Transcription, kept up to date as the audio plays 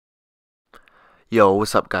Yo,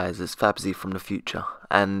 what's up guys, it's Fabzyy from the future,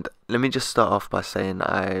 and let me just start off by saying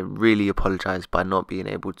I really apologize by not being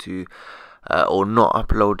able to or not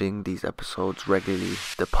uploading these episodes regularly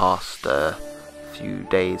the past few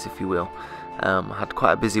days, if you will. I had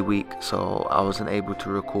quite a busy week, so I wasn't able to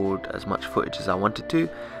record as much footage as I wanted to,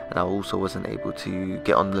 and I also wasn't able to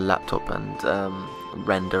get on the laptop and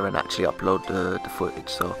render and actually upload the footage.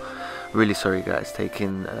 So really sorry guys,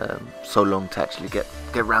 taking so long to actually get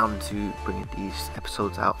round to bringing these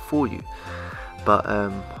episodes out for you. But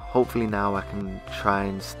hopefully now I can try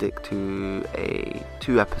and stick to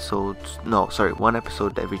one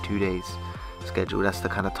episode every 2 days schedule. That's the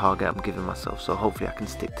kind of target I'm giving myself, so hopefully I can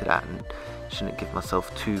stick to that and shouldn't give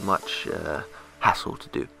myself too much hassle to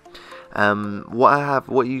do.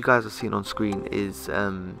 What you guys are seeing on screen is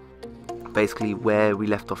basically where we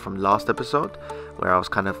left off from last episode, where I was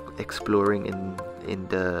kind of exploring in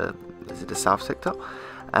the south sector,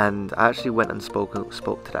 and I actually went and spoke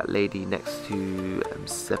to that lady next to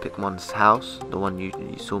Sepicmon's house, the one you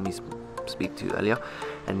saw me speak to earlier,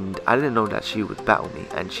 and I didn't know that she would battle me,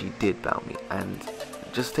 and she did battle me. And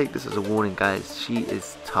just take this as a warning guys, she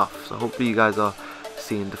is tough, so hopefully you guys are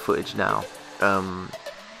seeing the footage now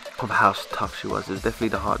of how tough she was. It was definitely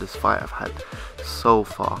the hardest fight I've had so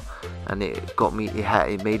far, and it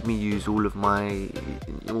made me use all my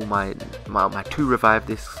 2 revive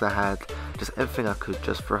discs I had, just everything I could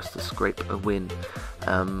just for us to scrape a win.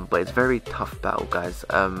 But it's a very tough battle guys.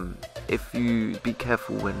 If you be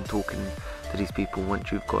careful when talking to these people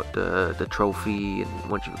once you've got the trophy and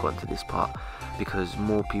once you've gotten to this part, because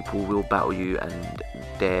more people will battle you, and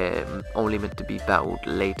they're only meant to be battled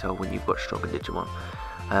later when you've got stronger Digimon.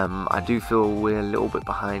 I do feel we're a little bit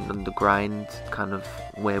behind on the grind, kind of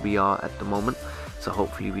where we are at the moment, so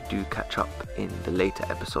hopefully we do catch up in the later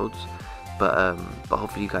episodes. But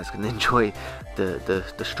hopefully you guys can enjoy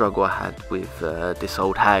the struggle I had with this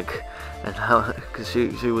old hag, and how, because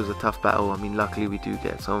she was a tough battle. I mean, luckily we do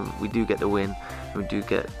get the win, and we do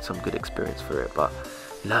get some good experience for it, but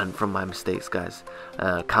learn from my mistakes guys.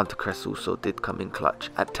 Counter crest also did come in clutch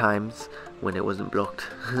at times when it wasn't blocked,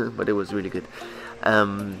 but it was really good.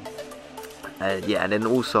 Yeah, and then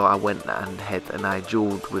also I went ahead and I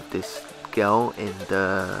dueled with this girl in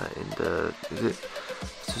the is it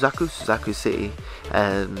Suzaku City,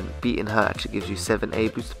 and beating her actually gives you 7 A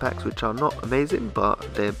booster packs, which are not amazing, but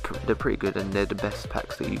they're pretty good, and they're the best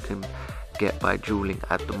packs that you can get by dueling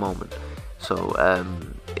at the moment. So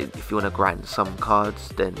if you want to grind some cards,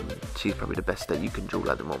 then she's probably the best that you can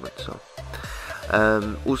duel at the moment. So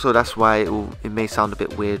also that's why it may sound a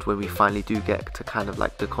bit weird when we finally do get to kind of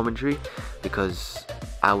like the commentary, because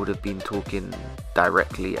I would have been talking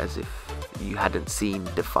directly as if you hadn't seen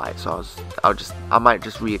the fight. So I might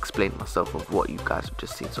just re-explain myself of what you guys have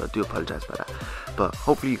just seen, so I do apologize for that. But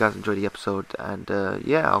hopefully you guys enjoy the episode, and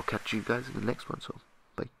yeah, I'll catch you guys in the next one, so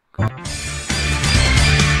bye.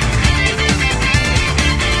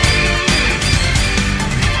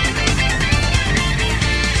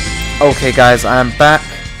 Okay guys, I am back.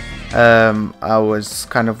 I was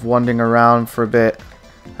kind of wandering around for a bit,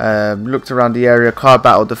 looked around the area, card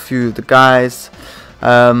battled a few of the guys,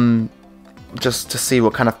 just to see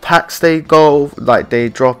what kind of packs they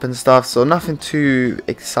drop and stuff, so nothing too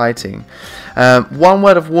exciting. One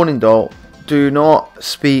word of warning though, do not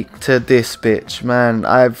speak to this bitch, man.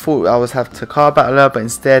 I thought I was have to card battle her, but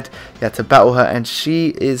instead you had to battle her, and she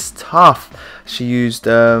is tough. She used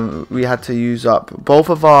we had to use up both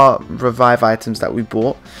of our revive items that we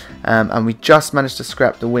bought, and we just managed to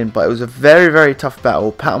scrap the win, but it was a very tough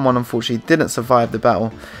battle. Patamon unfortunately didn't survive the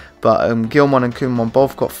battle, but Gilmon and Kumon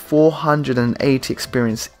both got 480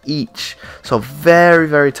 experience each, so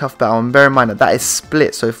very tough battle. And bear in mind that is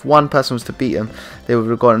split, so if one person was to beat them, they would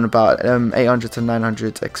have gotten about 800 to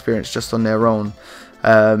 900 experience just on their own.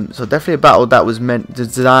 So definitely a battle that was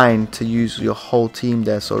designed to use your whole team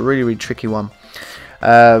there, so a really tricky one.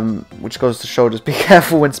 Which goes to show, just be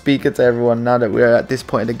careful when speaking to everyone. Now that we're at this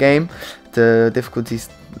point in the game, the difficulty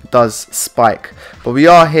does spike, but we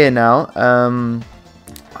are here now.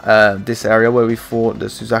 This area where we fought the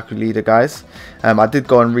Suzaku leader guys. I did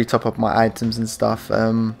go and retop up my items and stuff.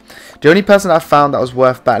 The only person I found that was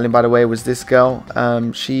worth battling, by the way, was this girl.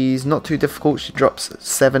 She's not too difficult. She drops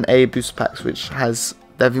 7 A boost packs, which has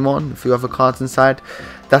Devimon, a few other cards inside.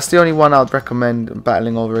 That's the only one I'd recommend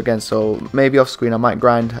battling over again, so maybe off screen I might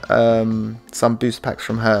grind some boost packs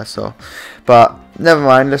from her. So, but never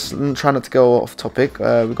mind, let's try not to go off topic.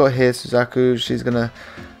 We got here Suzaku. She's gonna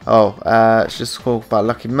let's just talk about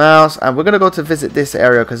Lucky Mouse, and we're gonna go to visit this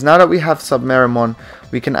area, because now that we have Submeramon,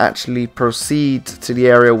 we can actually proceed to the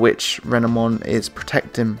area which Renamon is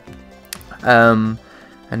protecting.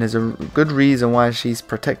 and there's a good reason why she's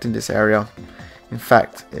protecting this area. In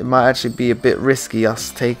fact, it might actually be a bit risky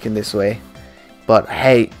us taking this way, but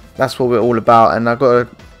hey, that's what we're all about, and I've got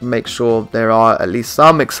to make sure there are at least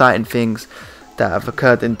some exciting things that have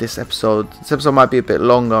occurred in this episode. This episode might be a bit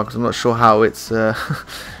longer because I'm not sure how it's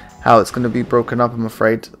how it's going to be broken up, I'm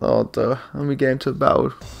afraid. Oh, duh. And we get into a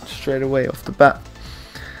battle straight away off the bat.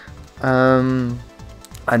 And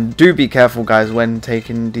do be careful, guys, when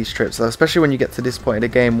taking these trips, especially when you get to this point in the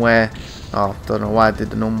game where, oh, don't know why I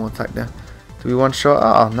did the normal attack there. Do we one shot?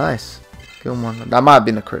 Oh, nice. Kill one. That might have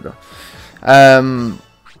been a crit though.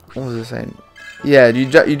 What was I saying? Yeah, you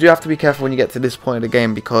do have to be careful when you get to this point of the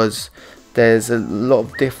game, because there's a lot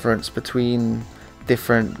of difference between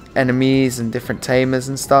different enemies and different tamers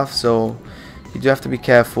and stuff. So you do have to be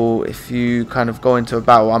careful. If you kind of go into a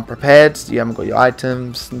battle unprepared, you haven't got your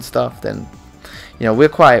items and stuff, then, you know, we're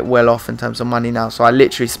quite well off in terms of money now. So I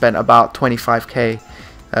literally spent about 25k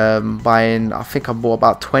buying, I think I bought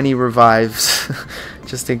about 20 revives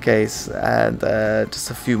just in case, and just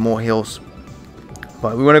a few more heals.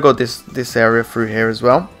 But we want to go this area through here as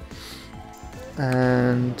well.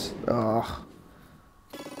 And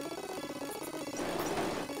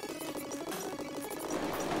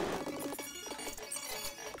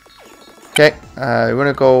okay, we want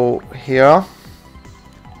to go here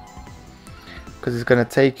because it's going to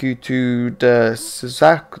take you to the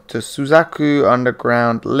Suzaku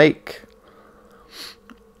underground lake.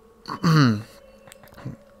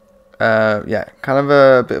 Yeah, kind of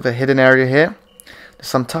a bit of a hidden area here. There's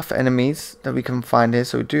some tough enemies that we can find here,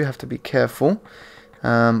 so we do have to be careful.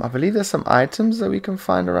 I believe there's some items that we can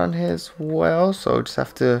find around here as well, so we just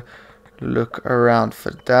have to look around for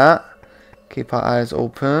that. Keep our eyes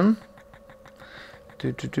open.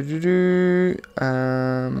 Is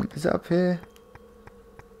that up here?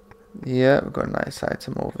 Yeah, we've got a nice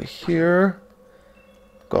item over here.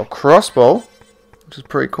 Got a crossbow, which is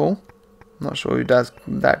pretty cool. Not sure who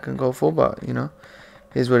that can go for, but you know,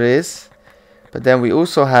 here's what it is. But then we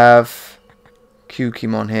also have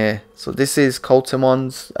Kyukimon here. So this is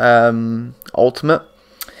Coltimon's ultimate.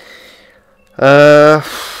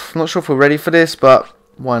 Not sure if we're ready for this, but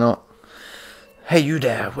why not? Hey, you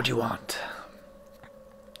there, what do you want?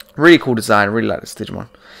 Really cool design, really like this Digimon.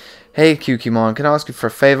 Hey Kyukimon, can I ask you for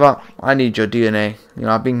a favor? I need your DNA. You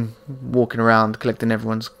know, I've been walking around collecting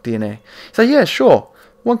everyone's DNA. So yeah, sure.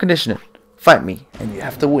 One condition. Fight me, and you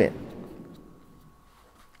have to win.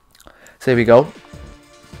 So here we go.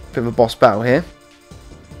 Bit of a boss battle here.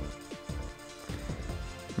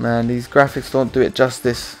 Man, these graphics don't do it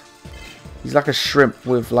justice. He's like a shrimp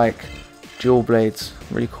with like dual blades.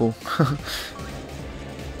 Really cool.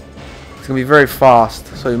 It's going to be very fast,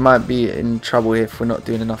 so we might be in trouble here if we're not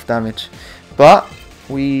doing enough damage. But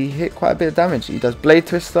we hit quite a bit of damage. He does Blade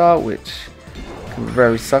Twister, which can be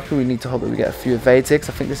very sucky. We need to hope that we get a few evades here,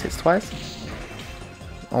 because I think this hits twice.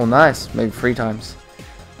 Oh, nice. Maybe 3 times.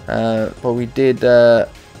 But we did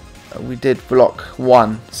block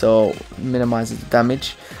 1, so minimizes the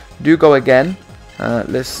damage. Do go again.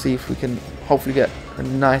 Let's see if we can hopefully get a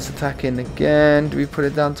nice attack in again. Do we put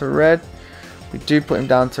it down to red? We do put him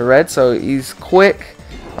down to red, so he's quick.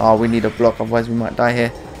 Oh, we need a block, otherwise we might die here.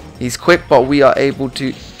 He's quick, but we are able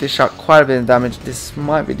to dish out quite a bit of damage. This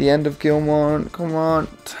might be the end of Gilmon. Come on.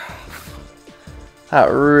 That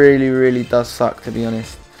really does suck, to be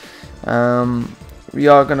honest. We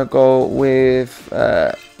are gonna go with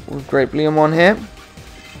Great Bleomon here,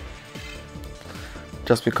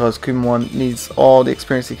 just because Kumon needs all the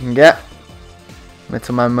experience he can get.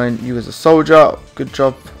 Metamon, you as a soldier, good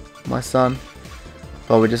job, my son.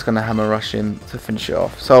 But we're just gonna hammer rush him to finish it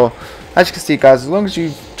off. So as you can see, guys, as long as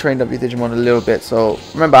you've trained up your Digimon a little bit. So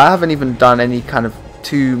remember, I haven't even done any kind of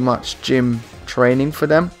too much gym training for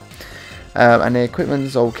them, and the equipment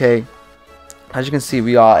is okay. As you can see,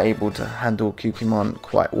 we are able to handle Kyukimon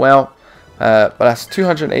quite well. But that's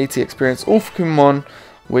 280 experience all for Kumon,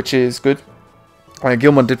 which is good.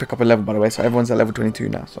 Gilmon did pick up a level, by the way, so everyone's at level 22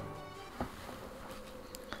 now.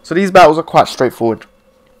 So these battles are quite straightforward.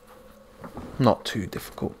 Not too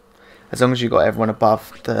difficult. As long as you got everyone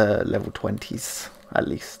above the level 20s, at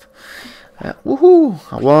least. Woohoo!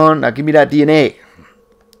 I won. Now give me that DNA.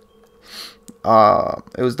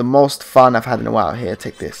 It was the most fun I've had in a while. Here,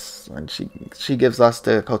 take this. And she gives us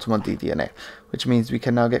the Kotomon D DNA, which means we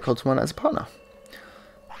can now get Kotomon as a partner.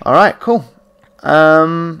 Alright, cool.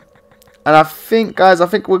 And I think, guys,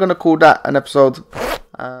 we're going to call that an episode.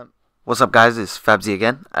 What's up, guys? It's Fabzyy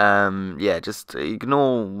again. Yeah, just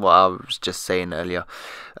ignore what I was just saying earlier.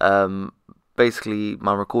 basically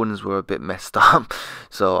my recordings were a bit messed up,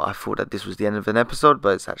 so I thought that this was the end of an episode, but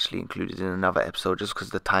it's actually included in another episode just because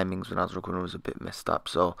the timings when I was recording was a bit messed up.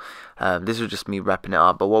 So this was just me wrapping it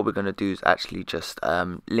up, but what we're going to do is actually just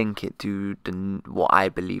link it to what I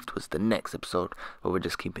believed was the next episode, but we're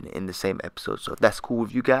just keeping it in the same episode. So if that's cool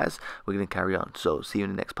with you guys, we're going to carry on. So see you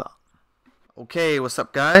in the next part. Okay, what's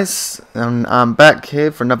up guys? I'm back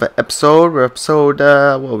here for another episode. We're episode,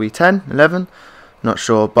 what are we, 10, 11? Not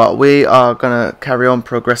sure, but we are gonna carry on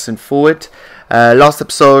progressing forward. Last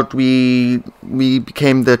episode we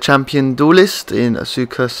became the champion duelist in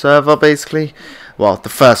Asuka server, basically. Well, the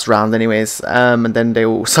first round anyways, and then they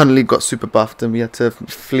all suddenly got super buffed and we had to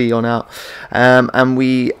flee on out. And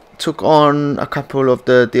we took on a couple of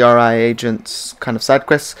the DRI agents kind of side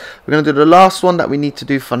quests. We're gonna do the last one that we need to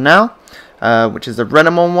do for now, which is the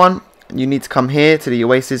Renamon one. You need to come here to the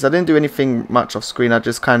Oasis. I didn't do anything much off screen. I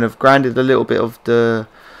just kind of grinded a little bit of the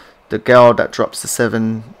girl that drops the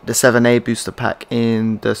 7A booster pack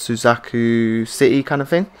in the Suzaku City kind of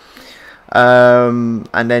thing. And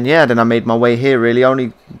then yeah, then I made my way here really. I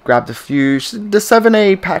only grabbed a few. The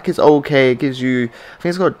 7A pack is okay. It gives you, I think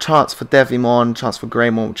it's got a chance for Devimon, chance for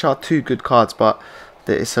Greymon, which are two good cards, but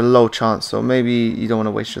it's a low chance. So maybe you don't want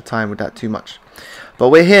to waste your time with that too much. But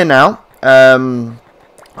we're here now.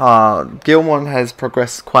 Gilmon has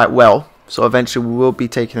progressed quite well, so eventually we will be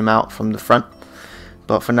taking him out from the front,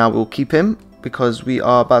 but for now we'll keep him because we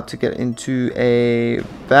are about to get into a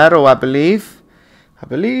battle. I believe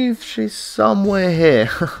she's somewhere here.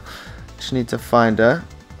 Just need to find her.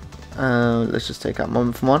 Let's just take out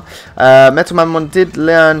Momon. Metal Mamon did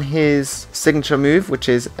learn his signature move, which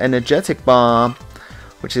is Energetic Bomb,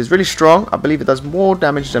 which is really strong. I believe it does more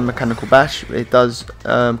damage than Mechanical Bash. It does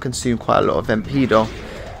consume quite a lot of MP though.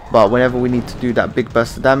 But whenever we need to do that big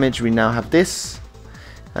burst of damage, we now have this,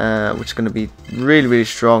 which is going to be really, really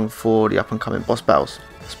strong for the up and coming boss battles.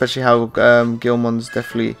 Especially how Gilmon's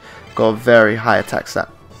definitely got a very high attack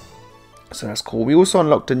stat. So that's cool. We also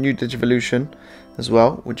unlocked a new Digivolution as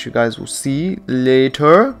well, which you guys will see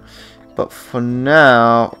later. But for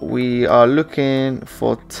now, we are looking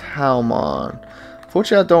for Talmon.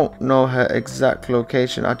 Fortunately, I don't know her exact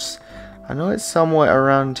location. I know it's somewhere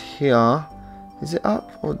around here. Is it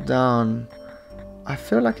up or down? I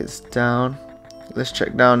feel like it's down. Let's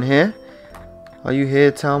check down here. Are you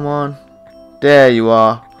here, Talmon? There you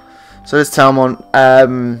are. So there's Talmon.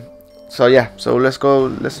 So yeah, so let's go.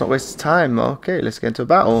 Let's not waste time. Okay, let's get into a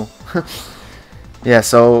battle. Yeah,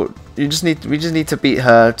 so we just need to beat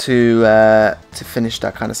her to finish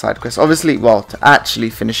that kind of side quest. Obviously, well, to actually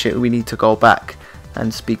finish it, we need to go back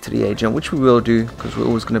and speak to the agent, which we will do because we're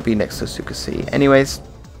always going to be next to Asuka City anyways.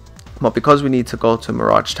 But because we need to go to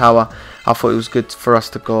Mirage Tower, I thought it was good for us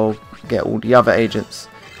to go get all the other agents,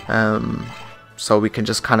 so we can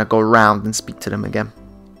just kind of go around and speak to them again.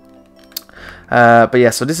 But yeah,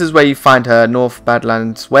 so this is where you find her, North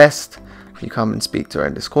Badlands West. You come and speak to her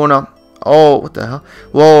in this corner. Oh, what the hell?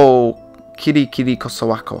 Whoa, Kiri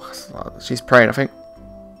Kosawako. She's praying, I think.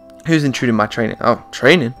 Who's intruding my training? Oh,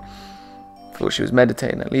 training? Thought she was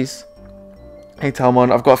meditating at least. Hey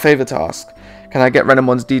Talmon, I've got a favour to ask. Can I get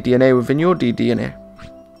Renamon's DDNA within your DDNA?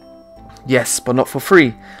 Yes, but not for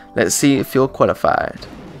free. Let's see if you're qualified.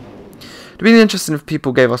 It'd be interesting if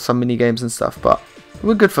people gave us some mini games and stuff, but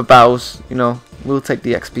we're good for battles, you know. We'll take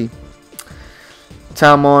the XP.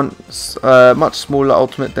 Talmon's much smaller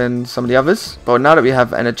ultimate than some of the others, but now that we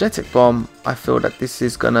have Energetic Bomb, I feel that this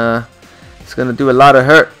is gonna do a lot of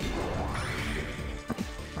hurt.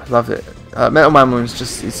 I love it. Metal Mamon's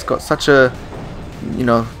just, it's got such a, you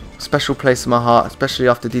know, special place in my heart, especially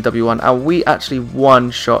after DW1, and we actually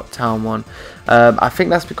one-shot Talmon. I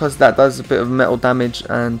think that's because that does a bit of metal damage,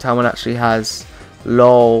 and Talmon actually has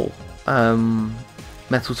low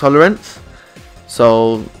metal tolerance.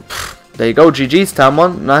 So there you go, GG's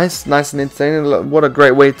Talmon. Nice and insane. What a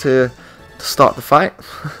great way to start the fight.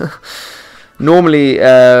 Normally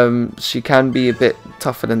she can be a bit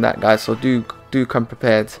tougher than that, guys, so do come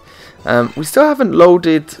prepared. We still haven't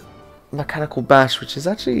loaded Mechanical Bash, which is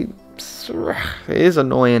actually, it is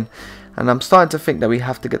annoying, and I'm starting to think that we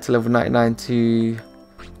have to get to level 99 to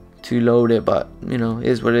load it, but you know, it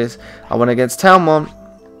is what it is. I went against Talmon.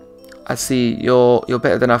 I see you're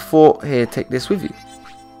better than I thought. Here, take this with you.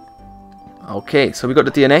 Okay, so we got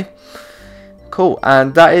the DNA. Cool,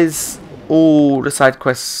 and that is all the side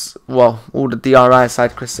quests, well, all the DRI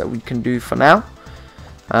side quests that we can do for now.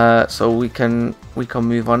 So we can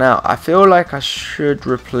move on out. I feel like I should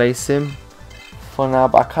replace him for now,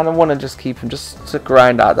 but I kind of want to just keep him just to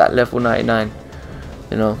grind out that level 99.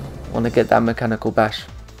 You know, want to get that Mechanical Bash.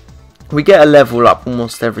 We get a level up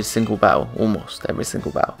almost every single battle,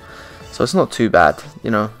 So it's not too bad,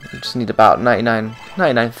 you know. You just need about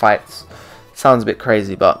 99 fights. Sounds a bit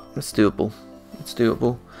crazy, but it's doable. It's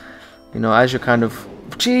doable. You know, as you're kind of...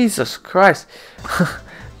 Jesus Christ!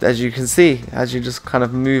 As you can see, as you're just kind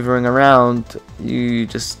of moving around, you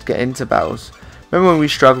just get into battles. Remember when we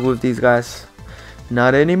struggled with these guys?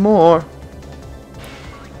 Not anymore.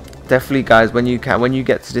 Definitely, guys, when you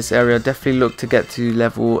get to this area, definitely look to get to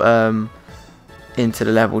level into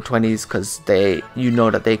the level 20s, because you know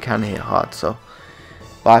that they can hit hard. So,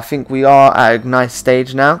 but I think we are at a nice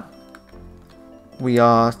stage now.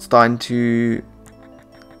 We're starting to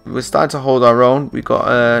hold our own. We got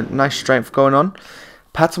a nice strength going on.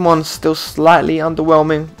 Patamon's still slightly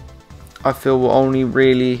underwhelming. I feel we'll only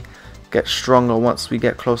really get stronger once we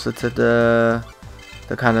get closer to the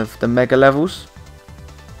kind of the mega levels.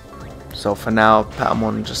 So for now,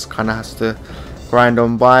 Patamon just kind of has to grind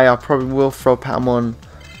on by. I probably will throw Patamon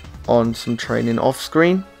on some training off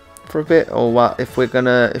screen for a bit, or what if we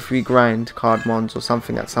grind Cardmons or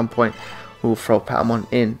something at some point, we'll throw Patamon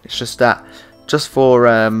in. It's just that, just for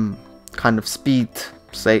kind of speed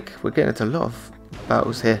sake, we're getting into a lot of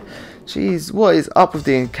battles here. Jeez, what is up with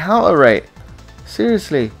the encounter rate?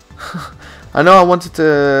 Seriously. I know I wanted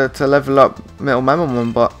to level up Metal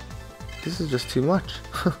Mamamon, but this is just too much.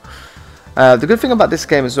 The good thing about this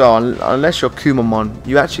game as well, unless you're Kumamon,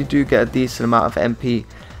 you actually do get a decent amount of MP.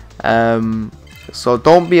 So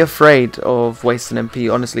don't be afraid of wasting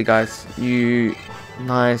MP, honestly, guys.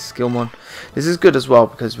 Nice, Gilmon. This is good as well,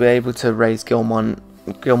 because we're able to raise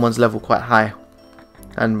Gilmon's level quite high.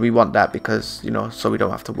 And we want that because, you know, so we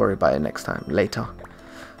don't have to worry about it next time, later.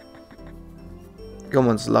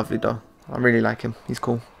 Gilmon's lovely though. I really like him. He's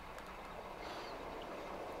cool.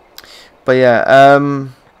 But yeah,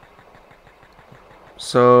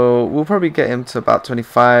 so we'll probably get him to about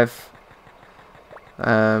 25.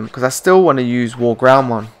 Because I still want to use War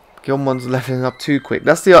Groundmon. Gilmon's leveling up too quick.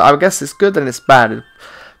 I guess it's good and it's bad. The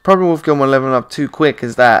problem with Gilmon leveling up too quick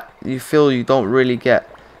is that you feel you don't really get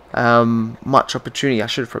much opportunity. I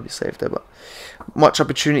should have probably saved there, but much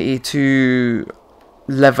opportunity to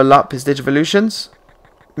level up his Digivolutions,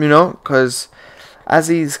 you know, because as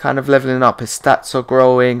he's kind of leveling up, his stats are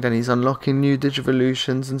growing, then he's unlocking new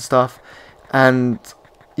Digivolutions and stuff, and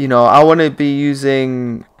you know, I want to be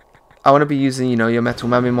using, you know, your Metal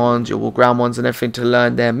Mamimons, your War Groundmons and everything to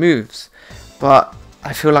learn their moves, but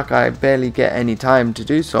I feel like I barely get any time to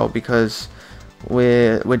do so because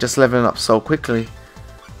we're just leveling up so quickly.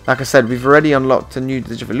 Like I said, we've already unlocked a new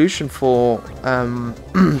Digivolution for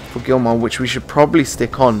Gilmon, which we should probably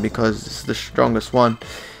stick on because it's the strongest one.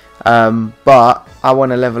 But I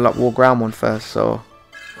want to level up War Groundmon first, so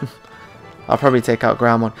I'll probably take out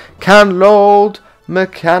Groundmon. Can load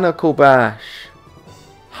Mechanical Bash.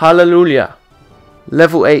 Hallelujah.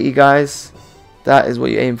 Level 80, guys. That is what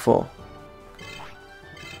you aim for.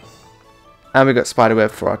 And we got Spiderweb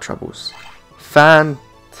for our troubles.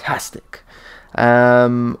 Fantastic.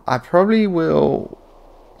 I probably will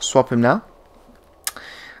swap him now.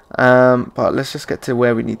 But let's just get to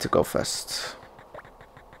where we need to go first.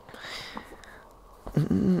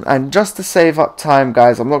 And just to save up time,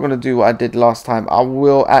 guys, I'm not going to do what I did last time. I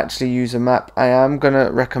will actually use a map. I am going to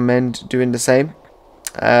recommend doing the same.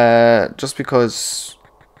 Just because,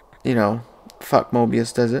 you know, fuck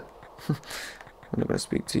Mobius does it. I'm not going to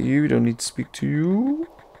speak to you. Don't need to speak to you.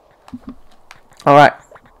 Alright.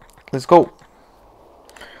 Let's go.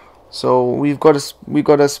 So we've got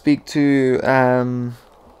to speak to a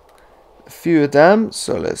few of them.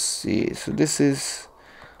 So let's see. So this is,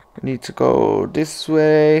 we need to go this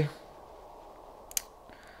way.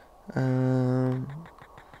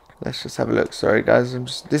 Let's just have a look. Sorry guys,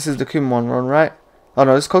 this is the Kumon run, right? Oh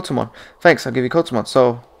no, it's Kotomon. Thanks, I'll give you Kotomon.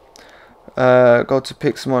 So go to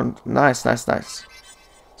Pixelmon. Nice, nice, nice.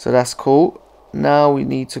 So that's cool. Now we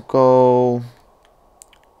need to go.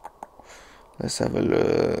 Let's have a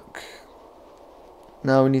look.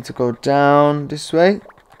 Now we need to go down this way.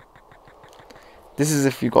 This is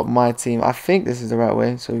if you got my team. I think this is the right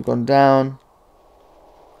way. So we've gone down.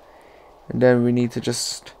 And then we need to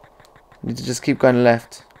just keep going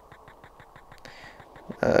left.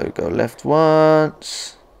 We go left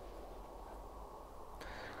once.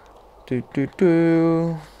 I'm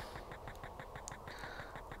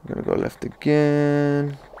gonna go left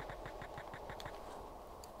again.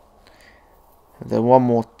 And then one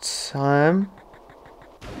more time.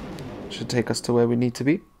 Should take us to where we need to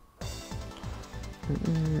be.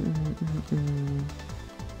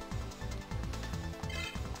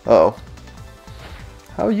 Uh-oh.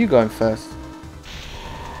 How are you going first?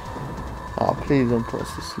 Oh, please don't put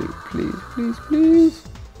us to sleep. Please, please, please.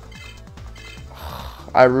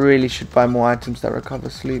 I really should buy more items that recover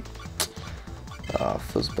sleep.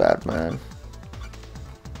 feels bad, man.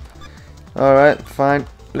 Alright, fine.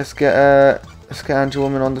 Let's get Angel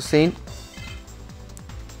Woman on the scene.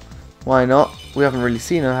 Why not? We haven't really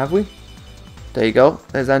seen her, have we? There you go.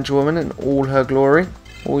 There's Angel Woman in all her glory.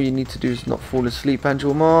 All you need to do is not fall asleep,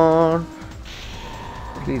 Angel Woman.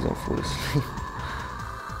 Please don't fall asleep.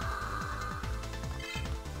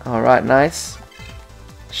 Alright, nice.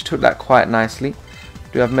 She took that quite nicely.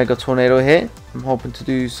 Do have Mega Tornado here. I'm hoping to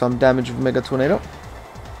do some damage with Mega Tornado.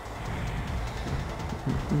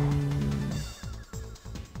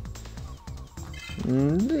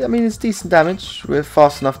 I mean, it's decent damage. We're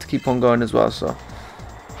fast enough to keep on going as well, so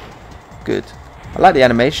good. I like the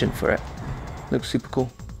animation for it. Looks super cool.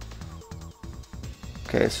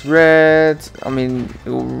 Okay, it's red. I mean, it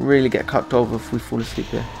will really get cucked over if we fall asleep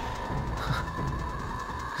here.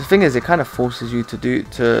 The thing is, it kind of forces you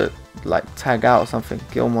to like tag out or something.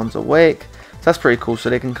 Gilmon's awake, so that's pretty cool. So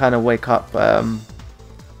they can kind of wake up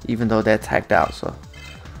even though they're tagged out. So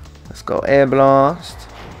let's go Air Blast.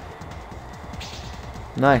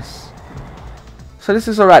 Nice. So this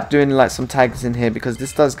is alright doing like some tags in here, because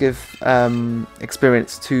this does give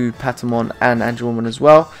experience to Patamon and Angel Woman as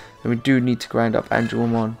well, and we do need to grind up Angel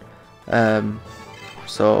Woman,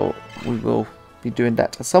 so we will be doing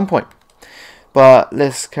that at some point. But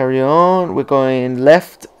let's carry on. We're going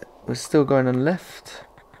left. We're still going on left.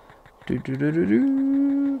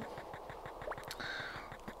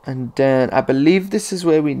 And then I believe this is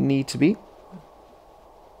where we need to be.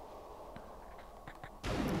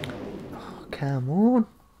 Oh, come on.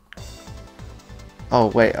 Oh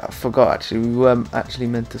wait, I forgot actually. We were actually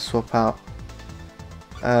meant to swap out.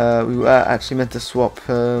 We were actually meant to swap.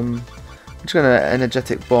 I'm just gonna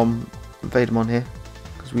energetic bomb Vademon here,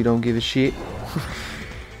 because we don't give a shit.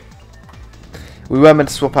 We were meant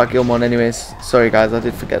to swap out Gilmon anyways. Sorry guys, I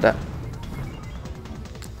did forget that.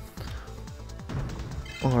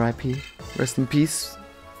 R.I.P. Rest in peace.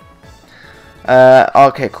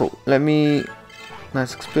 Okay, cool. Let me...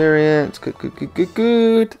 Nice experience.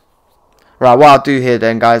 Good. Right, what I'll do here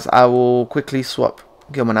then, guys, I will quickly swap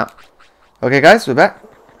Gilmon out. Okay, guys, we're back.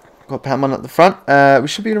 Got Patamon at the front. We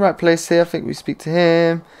should be in the right place here. I think we speak to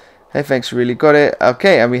him. Hey, thanks, you really got it.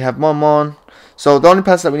 Okay, and we have Momon. So the only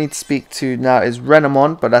person that we need to speak to now is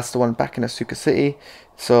Renamon, but that's the one back in Asuka City.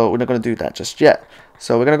 So we're not going to do that just yet.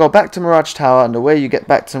 So we're going to go back to Mirage Tower, and the way you get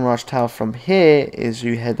back to Mirage Tower from here is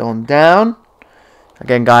you head on down.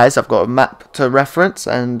 Again, guys, I've got a map to reference,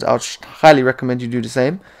 and I'll highly recommend you do the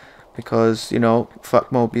same, because, you know, fuck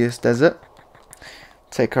Mobius Desert.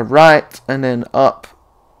 Take a right, and then up.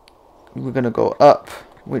 We're going to go up,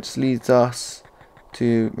 which leads us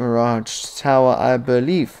to Mirage Tower, I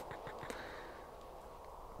believe.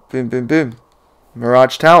 Boom, boom, boom.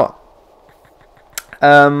 Mirage Tower.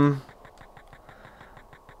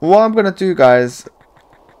 What I'm going to do, guys,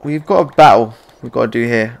 we've got a battle we've got to do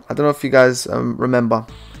here. I don't know if you guys remember,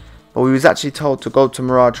 but we was actually told to go to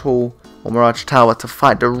Mirage Hall or Mirage Tower to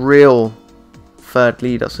fight the real third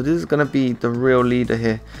leader. So this is going to be the real leader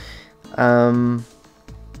here.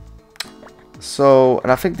 So,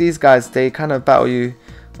 and I think these guys, they kind of battle you,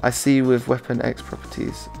 I see, with Weapon X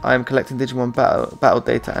properties. I am collecting Digimon battle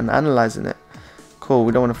data and analyzing it. Cool,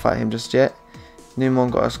 we don't want to fight him just yet.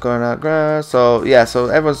 Numon got us going out. So, yeah, so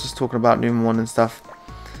everyone's just talking about Numon and stuff.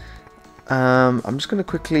 I'm just going to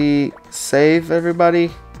quickly save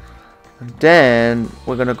everybody. And then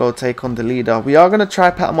we're going to go take on the leader. We are going to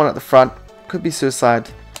try Patamon at the front. Could be suicide,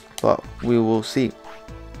 but we will see.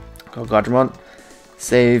 Go Guardian.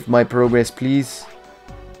 Save my progress, please.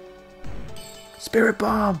 Spirit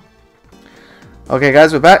Bomb. Okay,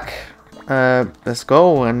 guys, we're back. Let's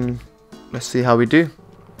go and let's see how we do.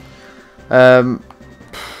 I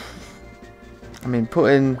mean,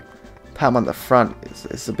 putting Pam on the front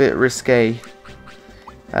is a bit risque,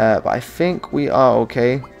 but I think we are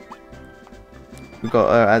okay. We got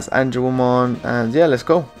her as Angel Woman, and yeah, let's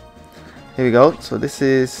go. Here we go. So this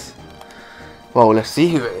is, well, let's see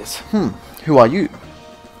who it is. Who are you?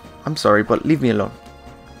 I'm sorry, but leave me alone.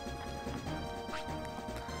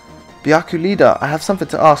 Byakko leader, I have something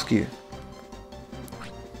to ask you.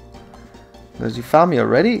 Because you found me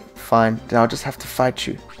already? Fine, then I'll just have to fight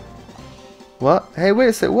you. What? Hey, wait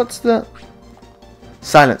a sec, what's the...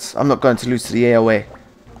 Silence, I'm not going to lose to the AOA.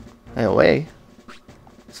 AOA?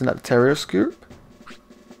 Isn't that the terrorist group?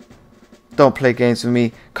 Don't play games with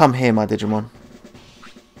me. Come here, my Digimon.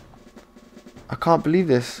 I can't believe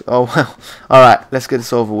this. Oh, well. Alright, let's get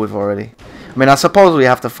this over with already. I mean, I suppose we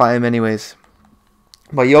have to fight him anyways.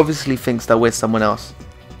 But he obviously thinks that we're someone else.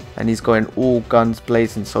 And he's going all guns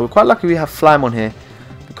blazing. So we're quite lucky we have Flymon here.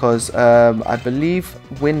 Because I believe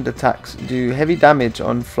wind attacks do heavy damage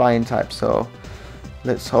on flying types. So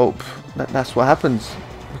let's hope that that's what happens,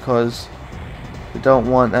 because we don't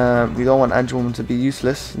want Angel Woman to be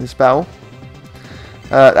useless in this battle.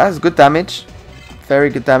 That's good damage, very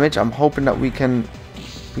good damage. I'm hoping that we can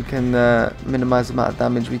minimize the amount of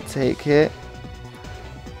damage we take here.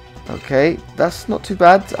 Okay, that's not too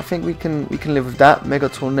bad. I think we can live with that. Mega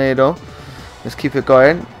Tornado. Let's keep it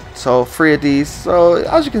going. So 3 of these. So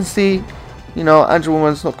as you can see, you know, Angel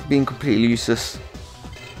Woman's not being completely useless.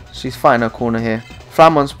 She's fighting her corner here.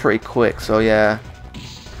 Flamon's pretty quick, so yeah.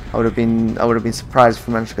 I would have been surprised if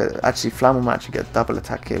we managed to get. Actually, Flamon might actually get a double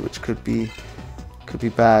attack here, which could be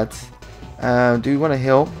bad. Do we want to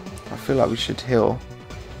heal? I feel like we should heal.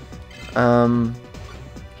 I'm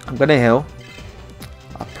gonna heal.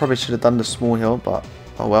 I probably should have done the small heal, but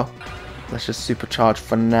oh well. Let's just supercharge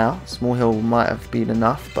for now. Small heal might have been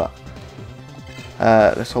enough, but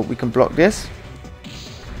let's hope we can block this.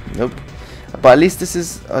 Nope. But at least this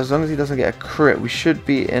is, as long as he doesn't get a crit, we should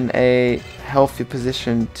be in a healthy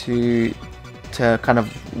position to kind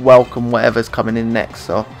of welcome whatever's coming in next.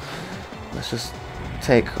 So let's just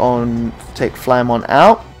take Flymon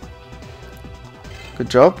out. Good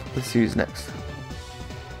job. Let's see who's next.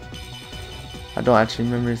 I don't actually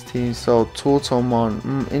remember his team. So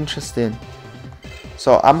Tortomon, interesting.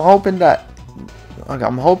 So I'm hoping that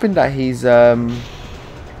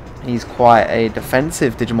he's quite a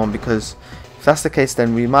defensive Digimon, because if that's the case,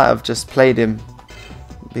 then we might have just played him.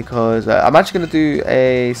 Because I'm actually going to do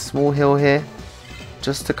a small heal here,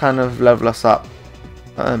 just to kind of level us up,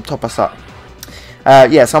 top us up.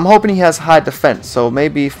 Yeah, so I'm hoping he has high defense. So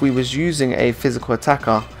maybe if we was using a physical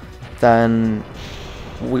attacker, then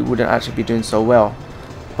we wouldn't actually be doing so well.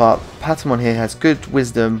 But Patamon here has good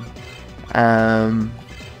wisdom, and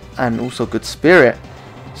also good spirit.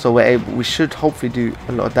 So we should hopefully do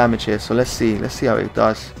a lot of damage here. So let's see how it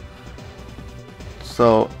does.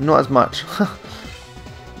 So not as much.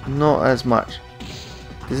 Not as much.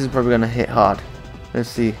 This is probably gonna hit hard. Let's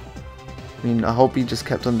see. I mean, I hope he just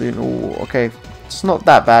kept on doing. Oh, okay. It's not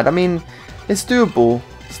that bad. I mean, it's doable.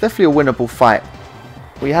 It's definitely a winnable fight.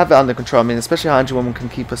 We have it under control. I mean, especially how Angel Woman can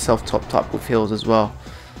keep herself topped up with heals as well.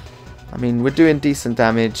 I mean, we're doing decent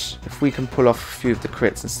damage. If we can pull off a few of the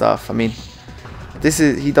crits and stuff. I mean,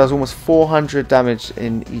 he does almost 400 damage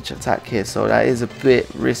in each attack here, so that is a bit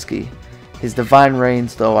risky. His divine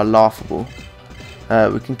rains though are laughable.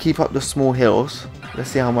 We can keep up the small heals. Let's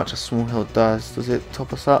see how much a small heal does. Does it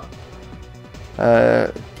top us up?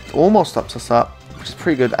 Almost tops us up, which is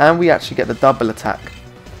pretty good. And we actually get the double attack.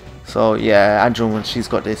 So yeah, Angel Woman, she's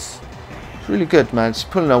got this. It's really good, man. She's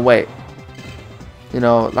pulling her weight. You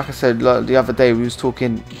know, like I said the other day, we was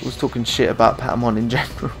talking shit about Patamon in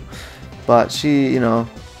general. But she, you know,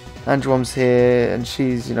 Angel Woman's here, and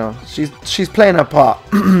she's, you know, she's playing her part.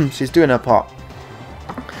 She's doing her part.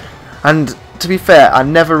 And to be fair, I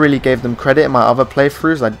never really gave them credit in my other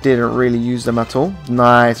playthroughs. I didn't really use them at all.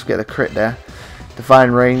 Nice, we get the crit there.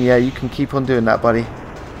 Divine Rain, yeah, you can keep on doing that, buddy.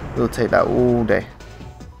 We'll take that all day.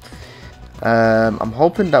 I'm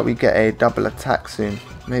hoping that we get a double attack soon.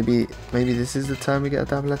 Maybe this is the time we get a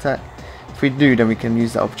double attack. If we do, then we can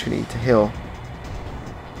use that opportunity to heal.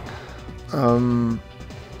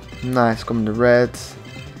 Nice, coming to red.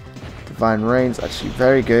 Divine Rain's actually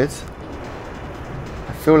very good.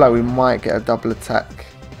 I feel like we might get a double attack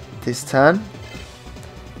this turn.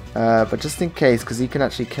 But just in case, because he can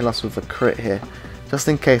actually kill us with a crit here. Just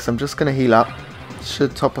in case, I'm just going to heal up.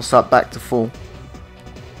 Should top us up back to full.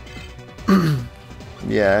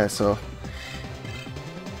 Yeah, so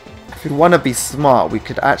if we want to be smart, we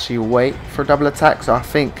could actually wait for a double attack. So I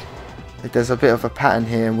think there's a bit of a pattern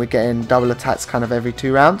here, and we're getting double attacks kind of every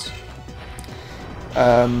 2 rounds.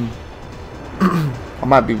 I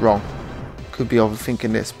might be wrong. Could be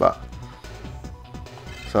overthinking this, but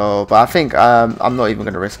I think I'm not even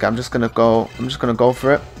going to risk it. I'm just going to go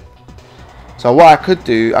for it. So what I could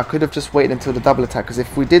do, I could have just waited until the double attack, because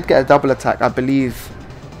if we did get a double attack, I believe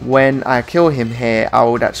when I kill him here, I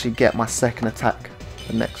would actually get my second attack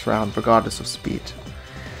the next round, regardless of speed.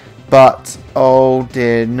 But oh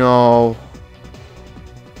dear, no,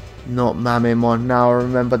 not Mamemon. Now I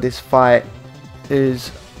remember this fight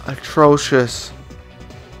is atrocious.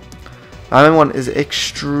 Mamemon is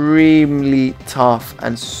extremely tough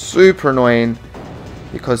and super annoying,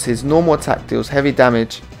 because his normal attack deals heavy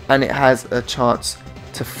damage and it has a chance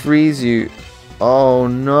to freeze you. Oh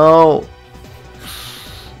no.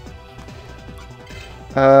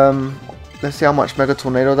 Let's see how much Mega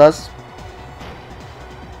Tornado does.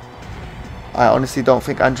 I honestly don't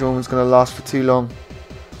think Angel Woman's going to last for too long.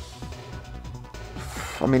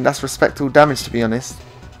 I mean, that's respectable damage, to be honest.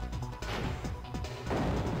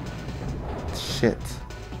 Shit.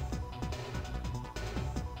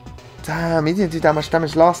 Damn, he didn't do that much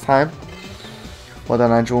damage last time. Well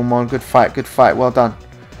done, Angelmon. Good fight, good fight. Well done.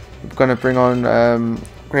 We're going to bring on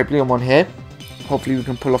Great Bleomon here. Hopefully we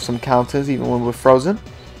can pull off some counters even when we're frozen.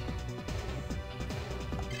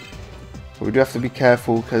 But we do have to be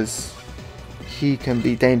careful because he can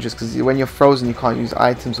be dangerous, because when you're frozen you can't use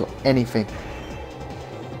items or anything.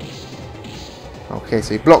 Okay,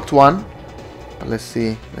 so he blocked one. But let's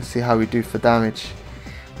see how we do for damage.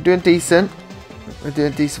 We're doing decent. We're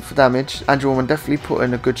doing decent for damage. Angelmon definitely put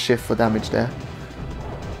in a good shift for damage there.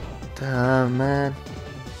 Damn, man.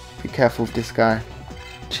 Be careful with this guy.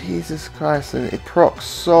 Jesus Christ, and it procs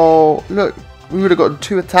so... Look, we would have gotten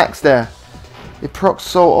 2 attacks there. It procs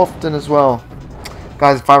so often as well.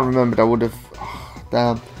 Guys, if I remembered, I would have... Oh,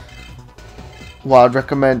 damn. What I'd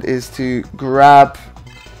recommend is to grab...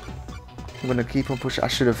 I'm going to keep on pushing. I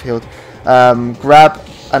should have healed. Grab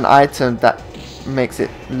an item that makes it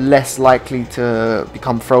less likely to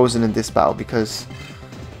become frozen in this battle, because...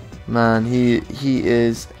 Man, he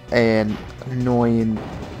is an annoying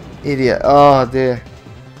idiot. Oh, dear.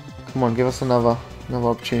 Come on, give us another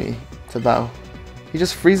opportunity to battle. He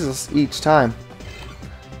just freezes us each time.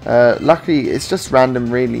 Luckily, it's just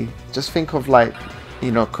random, really. Just think of, like,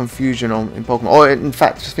 you know, confusion in Pokemon, or in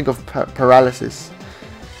fact, just think of paralysis.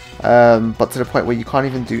 But to the point where you can't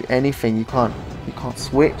even do anything. You can't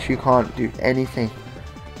switch. You can't do anything.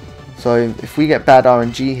 So if we get bad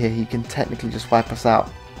RNG here, he can technically just wipe us out.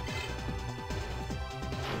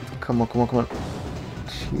 Come on, come on, come on.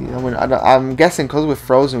 Gee, I mean, I'm guessing because we're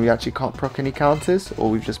frozen, we actually can't proc any counters, or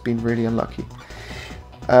we've just been really unlucky.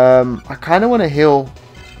 I kind of want to heal.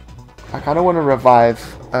 I kind of want to revive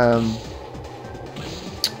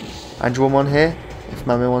Angelmon here, if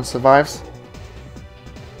Mamemon survives.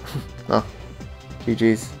 Oh,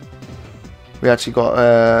 GG's. We actually got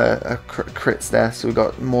crits there, so we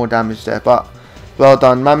got more damage there. But well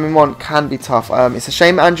done. Mamemon can be tough. It's a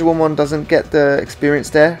shame Angelmon doesn't get the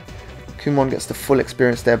experience there. Kumon gets the full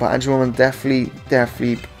experience there, but Angelmon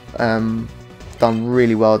definitely done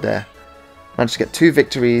really well there. Managed to get 2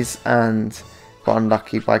 victories and got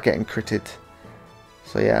unlucky by getting critted.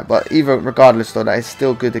 So yeah, but regardless though, that is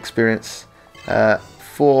still good experience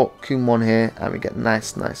for Kumon here, and we get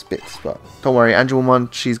nice bits. But don't worry,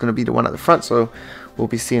 Angelmon, she's going to be the one at the front, so we'll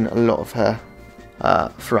be seeing a lot of her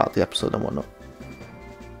throughout the episode and whatnot.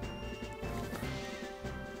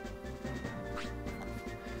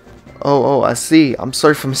 Oh, I see. I'm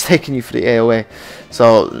sorry for mistaking you for the AOA.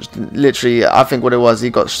 So, literally, I think what it was, he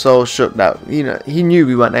got so shook that, you know, he knew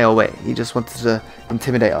we weren't AOA. He just wanted to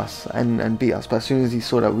intimidate us and beat us. But as soon as he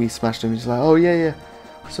saw that we smashed him, he's like, oh, yeah.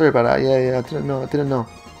 Sorry about that. Yeah, I didn't know.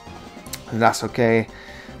 And that's okay.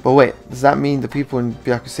 But wait, does that mean the people in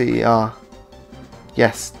Byakko City are...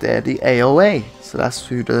 Yes, they're the AOA. So that's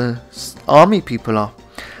who the army people are.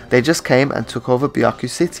 They just came and took over Byakko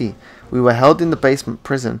City. We were held in the basement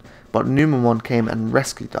prison, but Numemon came and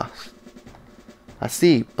rescued us. I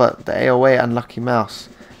see, but the AOA and Lucky Mouse.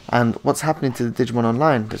 And what's happening to the Digimon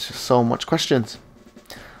Online? There's just so much questions.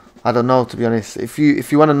 I don't know, to be honest. If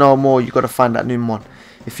you want to know more, you got to find that Numemon.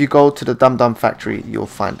 If you go to the Dum Dum Factory, you'll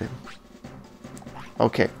find him.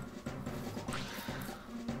 Okay.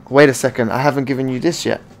 Wait a second, I haven't given you this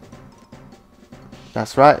yet.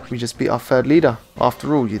 That's right, we just beat our 3rd leader.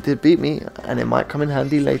 After all, you did beat me, and it might come in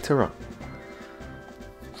handy later on.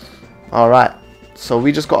 Alright, so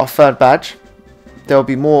we just got our 3rd badge. There'll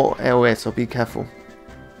be more AOA, so be careful.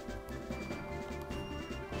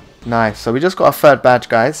 Nice, so we just got our 3rd badge,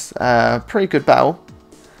 guys. Pretty good battle.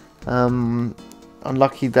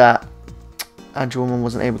 Unlucky that Angelmon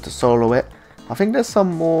wasn't able to solo it. I think there's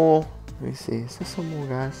some more. Let me see, is there some more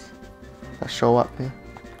guys that show up here?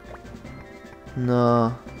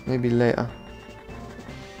 No, maybe later.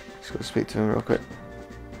 Just gotta speak to him real quick.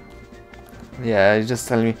 Yeah, he's just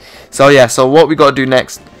telling me. So yeah, so what we gotta do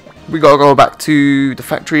next? We gotta go back to the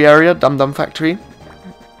factory area, Dum Dum Factory.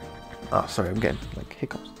 Oh, sorry, I'm getting like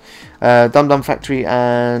hiccups. Dum Dum Factory,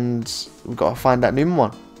 and we gotta find that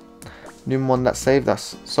Numemon that saved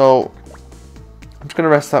us. So I'm just gonna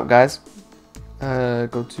rest up, guys.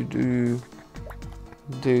 Go to do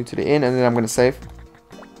to the inn, and then I'm gonna save.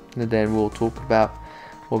 And then we'll talk about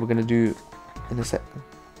what we're going to do in a sec.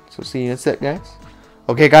 So see you in a sec, guys.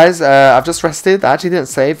 Okay, guys, I've just rested. I actually didn't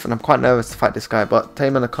save, and I'm quite nervous to fight this guy. But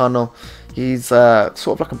Tame Nakano, he's sort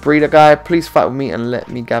of like a breeder guy. Please fight with me and let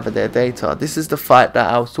me gather their data. This is the fight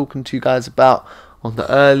that I was talking to you guys about on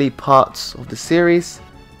the early parts of the series.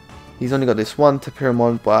 He's only got this one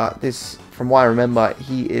Tapiromon, but this, from what I remember,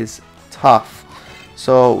 he is tough.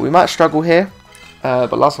 So we might struggle here.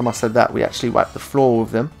 But last time I said that, we actually wiped the floor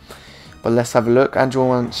with them. But let's have a look.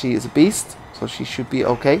 Angelmon, she is a beast, so she should be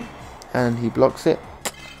okay. and he blocks it.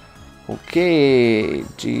 Okay,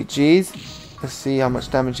 GG's. Let's see how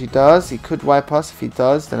much damage he does. He could wipe us. If he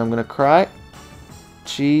does, then I'm going to cry.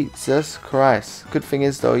 Jesus Christ. Good thing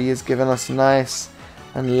is, though, he is giving us a nice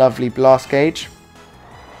and lovely blast gauge.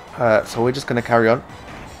 So we're just going to carry on.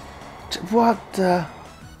 What the...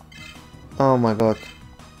 Oh my god.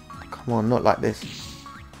 Come on, not like this.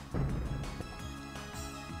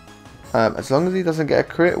 As long as he doesn't get a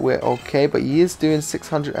crit, we're okay. But he is doing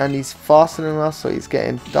 600 and he's faster than us, so he's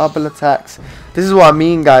getting double attacks. This is what I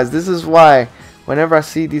mean, guys. This is why whenever I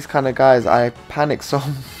see these kind of guys, I panic so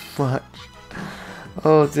much.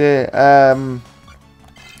 Oh dear.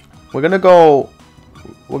 We're gonna go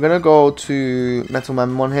to Metal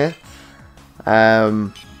Man 1 here.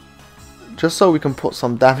 Just so we can put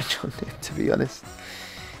some damage on it, to be honest.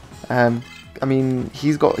 I mean,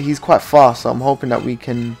 he's quite fast, so I'm hoping that we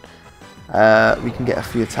can get a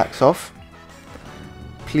few attacks off.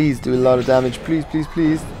 Please do a lot of damage, please, please,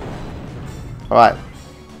 please. Alright,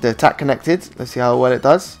 the attack connected. Let's see how well it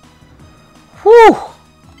does. Whew!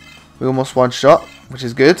 We almost one shot, which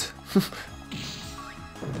is good.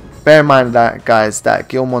 Bear in mind that, guys, that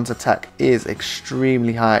Gilmon's attack is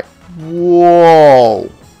extremely high. Whoa!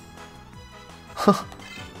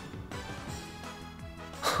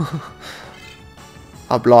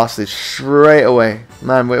 I blasted straight away.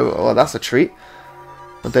 Man, well, that's a treat.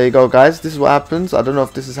 But there you go, guys. This is what happens. I don't know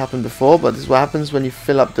if this has happened before, but this is what happens when you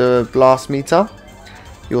fill up the blast meter.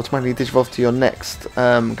 You automatically digivolve to your next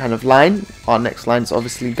kind of line. Our next line is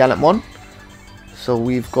obviously Gallantmon. So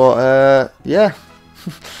we've got, yeah.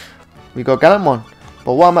 We got Gallantmon.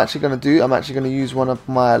 But what I'm actually going to do, I'm actually going to use one of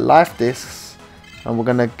my life discs. And we're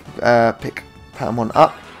going to pick Patamon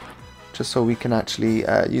up. Just so we can actually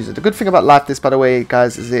use it. The good thing about life disc, by the way,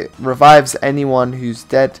 guys, is it revives anyone who's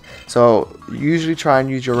dead. So usually try and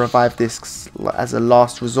use your revive discs as a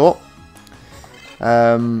last resort.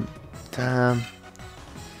 Damn.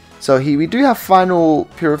 So we do have final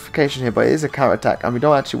purification here, but it is a counter attack, and we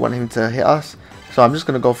don't actually want him to hit us. So I'm just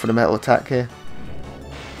gonna go for the metal attack here.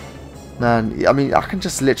 Man, I mean, I can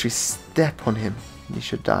just literally step on him. He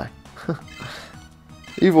should die.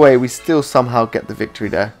 Either way, we still somehow get the victory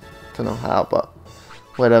there. Don't know how, but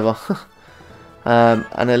whatever. And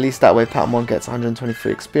at least that way Patamon gets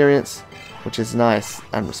 123 experience, which is nice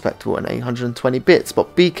and respectable, and 820 bits.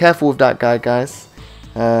 But be careful with that guy, guys.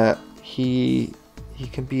 He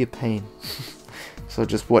can be a pain. So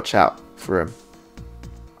just watch out for him.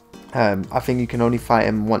 I think you can only fight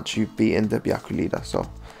him once you've beaten the Byakko leader, so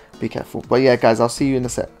be careful. But yeah, guys, I'll see you in a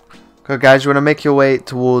sec. Okay, guys, you want to make your way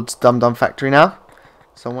towards Dum Dum Factory now.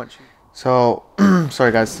 So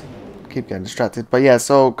sorry, guys. Keep getting distracted, but yeah,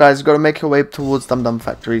 so guys, you got to make your way towards Dum Dum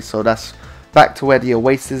Factory, so that's back to where the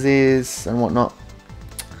Oasis is and whatnot,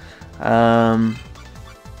 and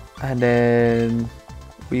then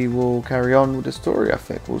we will carry on with the story. I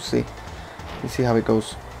think we'll see how it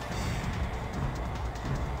goes.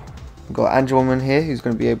 We've got Angelwoman here who's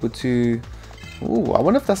going to be able to, ooh, I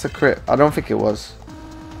wonder if that's a crit. I don't think it was.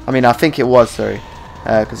 I mean, I think it was, sorry,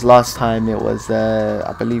 because last time it was,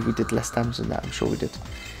 I believe we did less damage than that. I'm sure we did.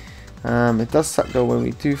 It does suck though when we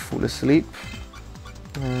do fall asleep.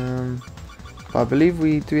 But I believe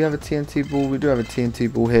we do have a TNT ball. We do have a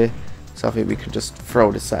TNT ball here, so I think we can just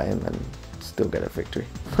throw this at him and still get a victory.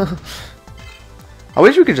 I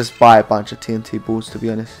wish we could just buy a bunch of TNT balls, to be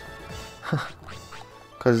honest,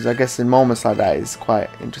 because I guess in moments like that it's quite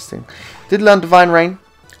interesting. Did learn Divine Rain.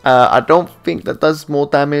 I don't think that does more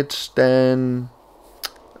damage than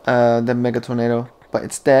Mega Tornado, but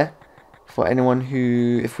it's there. For anyone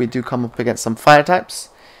who, if we do come up against some fire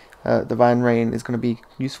types, Divine Rain is going to be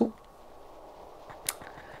useful.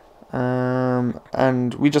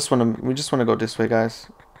 And we just want to go this way, guys.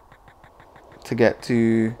 To get to,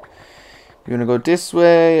 you want to go this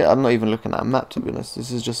way. I'm not even looking at a map, to be honest.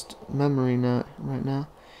 This is just memory now, right now.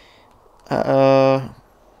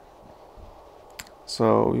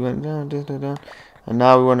 So we went down, down, and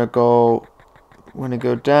now we want to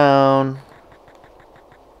go down.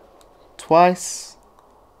 Twice.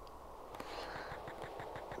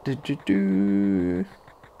 You're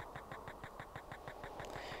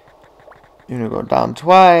gonna go down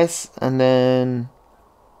twice, and then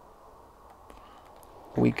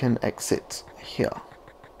we can exit here.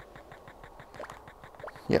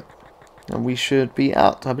 Yep, and we should be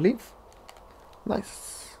out, I believe.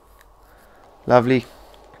 Nice, lovely.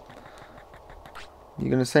 You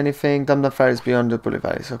gonna say anything? Dum Dum Fairy is beyond the Bullet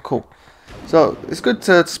Valley, so cool. So it's good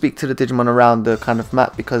to speak to the Digimon around the kind of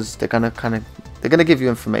map, because they're gonna give you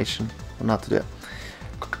information on how to do it.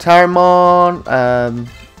 Tarimon,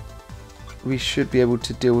 we should be able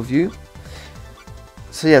to deal with you.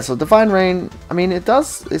 So yeah, so Divine Rain, I mean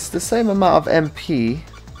it's the same amount of MP.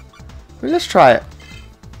 I mean, let's try it.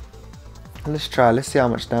 Let's see how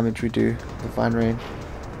much damage we do. Divine Rain.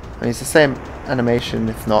 I mean, it's the same animation,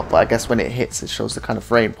 if not, but I guess when it hits, it shows the kind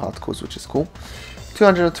of rain particles, which is cool.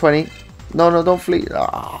 220. No, don't flee.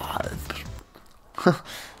 Ah.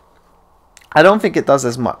 I don't think it does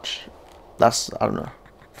as much. That's, I don't know,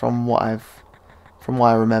 from what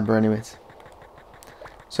I remember, anyways.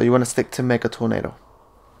 So you want to stick to Mega Tornado.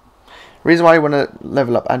 Reason why you want to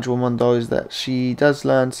level up Andromon though is that she does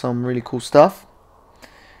learn some really cool stuff.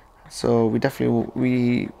 So we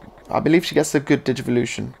definitely I believe she gets a good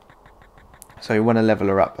Digivolution. So you want to level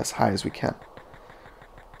her up as high as we can.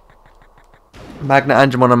 Magna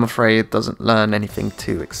Andromon, I'm afraid, doesn't learn anything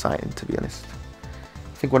too exciting, to be honest.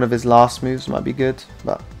 I think one of his last moves might be good,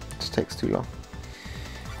 but it just takes too long.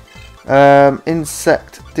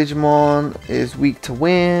 Insect Digimon is weak to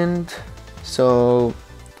wind, so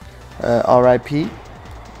RIP.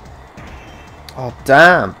 Oh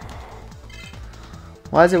damn!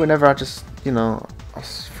 Why is it whenever I just, you know, I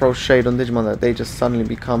throw shade on Digimon that they just suddenly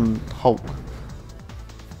become Hulk?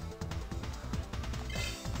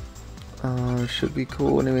 Should be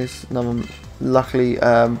cool. Anyways, luckily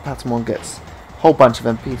Patamon gets a whole bunch of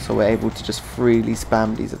MP, so we're able to just freely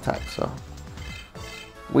spam these attacks. So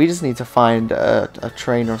we just need to find a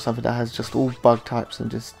trainer or something that has just all bug types and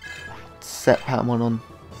just set Patamon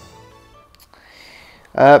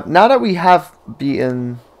on. Now that we have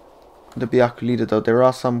beaten the Byakko leader though, there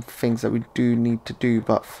are some things that we do need to do,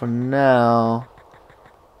 but for now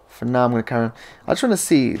I'm going to carry on. I just want to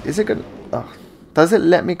see, is it going to... does it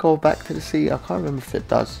let me go back to the sea? I can't remember if it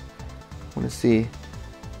does. I want to see.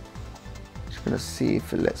 Just going to see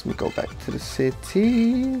if it lets me go back to the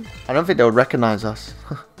city. I don't think they would recognize us.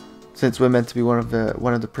 Since we're meant to be one of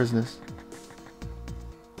the prisoners.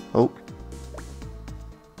 Oh.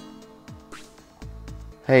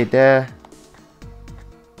 Hey there.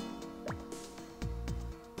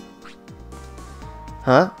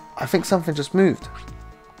 Huh? I think something just moved.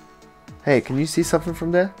 Hey, can you see something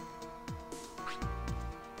from there?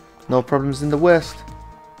 No problems in the west.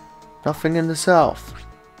 Nothing in the south.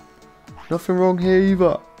 Nothing wrong here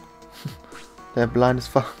either. They're blind as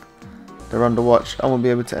fuck. They're under watch. I won't be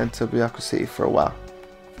able to enter Byakko City for a while.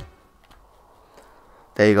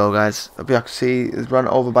 There you go, guys. Byakko City is run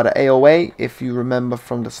over by the AOA. If you remember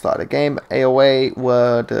from the start of the game, AOA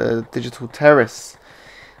were the digital terrorists.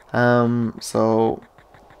 Terrorists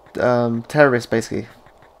basically.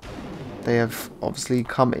 They have obviously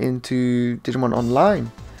come into Digimon Online.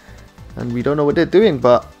 And we don't know what they're doing,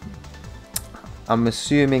 but I'm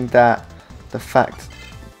assuming that the fact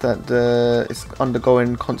that it's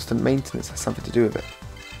undergoing constant maintenance has something to do with it.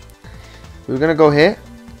 We're going to go here.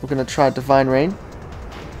 We're going to try Divine Rain.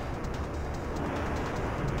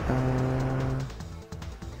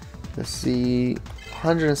 Let's see.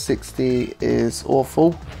 160 is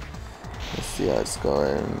awful. Let's see how it's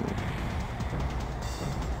going.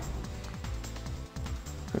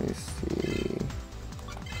 Let me see.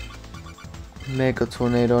 Mega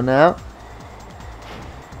Tornado now.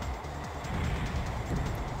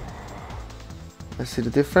 Let's see the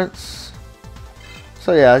difference.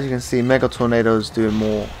 So yeah, as you can see, Mega Tornado is doing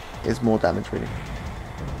more damage really.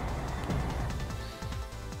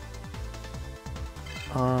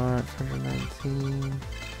 Alright, 119.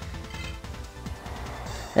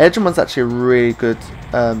 Edgemon's actually a really good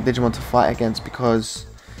Digimon to fight against because,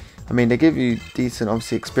 I mean, they give you decent,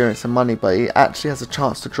 obviously, experience and money, but it actually has a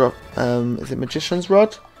chance to drop, is it Magician's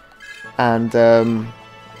Rod? And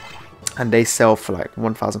they sell for like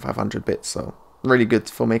 1,500 bits, so really good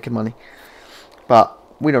for making money. But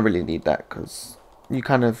we don't really need that because you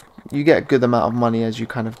get a good amount of money as you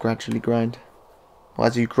kind of gradually grind, or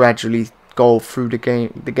as you gradually go through the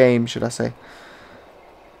game, should I say.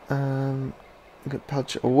 Got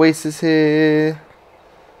Pouch Oasis here.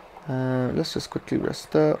 Let's just quickly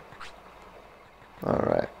rest up.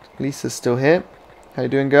 Alright, Lisa's still here. How you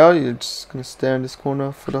doing, girl? You're just gonna stare in this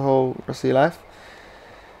corner for the whole rest of your life?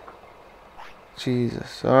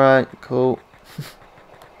 Jesus. Alright, cool.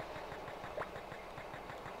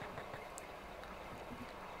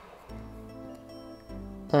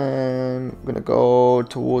 And I'm gonna go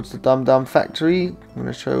towards the Dum Dum factory. I'm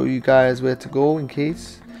gonna show you guys where to go in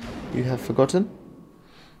case you have forgotten.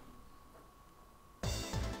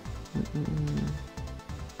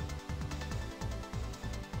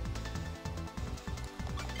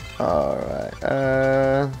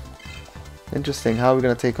 Alright, interesting. How are we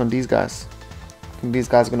gonna take on these guys? I think these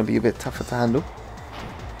guys are gonna be a bit tougher to handle.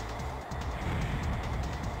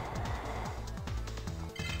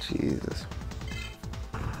 Jesus.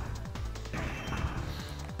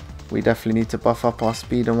 We definitely need to buff up our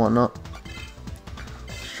speed and whatnot.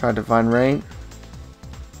 Let's try Divine Rain.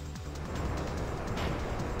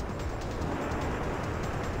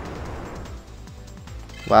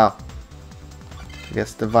 Wow. I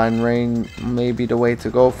guess Divine Rain may be the way to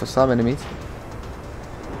go for some enemies.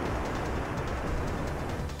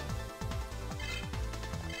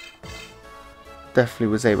 Definitely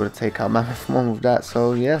was able to take out Mammothmon with that,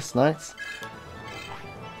 so yes, nice.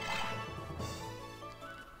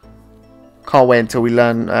 Can't wait until we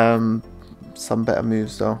learn some better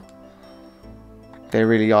moves though. They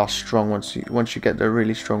really are strong once you get the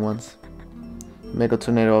really strong ones. Mega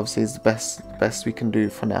Tornado obviously is the best we can do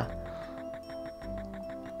for now.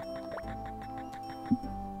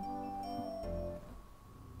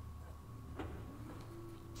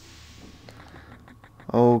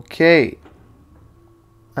 Okay.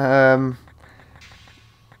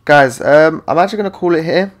 Guys, I'm actually gonna call it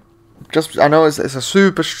here. I know it's a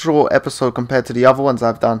super short episode compared to the other ones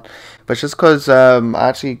I've done, but just because I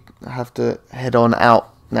actually have to head on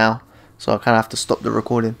out now, so I kind of have to stop the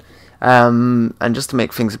recording. And just to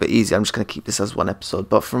make things a bit easier, I'm just gonna keep this as one episode.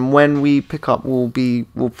 But from when we pick up, we'll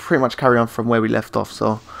pretty much carry on from where we left off.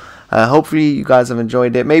 So hopefully you guys have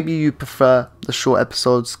enjoyed it. Maybe you prefer the short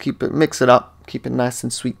episodes. Mix it up, keep it nice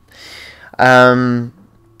and sweet.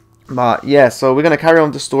 But yeah, so we're going to carry on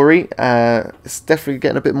with the story. It's definitely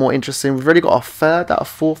getting a bit more interesting. We've already got our 3rd out of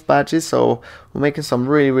 4th badges, so we're making some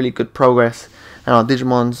really good progress. And our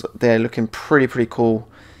Digimons, they're looking pretty cool.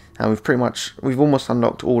 And we've almost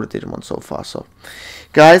unlocked all the Digimon so far. So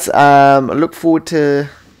guys, I look forward to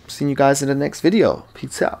seeing you guys in the next video.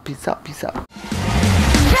 Peace out, peace out, peace out.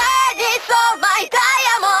 Shine is on my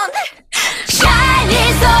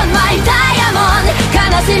diamond. 悲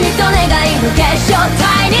しみと願いの結晶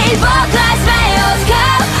体に僕ら